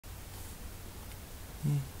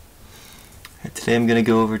Today I'm going to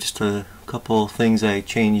go over just a couple things I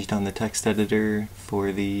changed on the text editor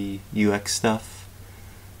for the UX stuff.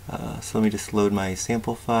 So let me just load my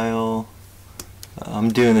sample file. I'm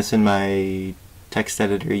doing this in my text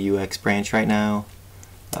editor UX branch right now,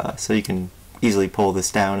 so you can easily pull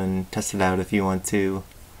this down and test it out if you want to.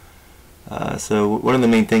 So one of the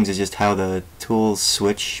main things is just how the tools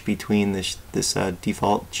switch between this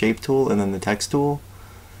default shape tool and then the text tool.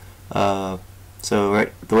 So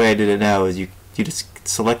the way I did it now is you just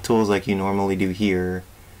select tools like you normally do here,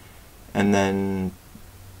 and then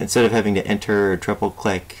instead of having to enter or triple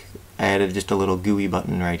click, I added just a little GUI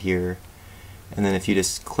button right here, and then if you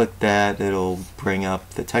just click that, it'll bring up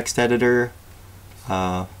the text editor.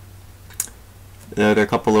 The other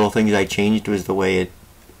couple little things I changed was the way it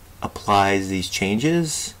applies these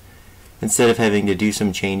changes. Instead of having to do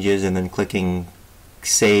some changes and then clicking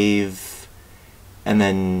save and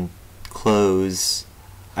then close,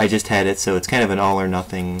 I just had it so it's kind of an all or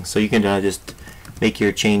nothing. So you can just make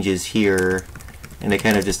your changes here, and it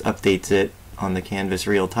kind of just updates it on the canvas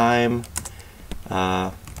real time.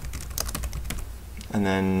 And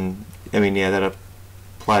then, yeah, that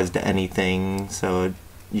applies to anything, so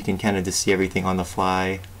you can kind of just see everything on the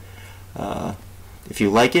fly. If you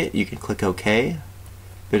like it, you can click OK.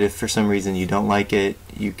 But if for some reason you don't like it,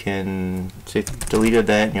 you can say deleted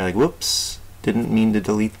that, and you're like, whoops, didn't mean to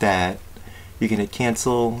delete that. You can hit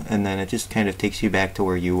cancel, and then it just kind of takes you back to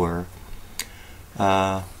where you were.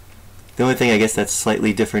 The only thing I guess that's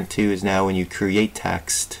slightly different too is now when you create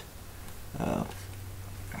text,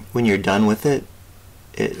 when you're done with it,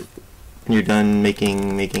 when you're done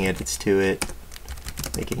making edits to it,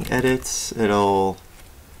 it's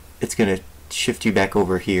going to shift you back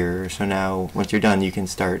over here. So now once you're done, you can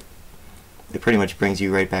start. It pretty much brings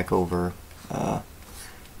you right back over.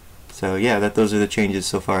 So yeah, those are the changes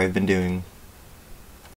so far I've been doing.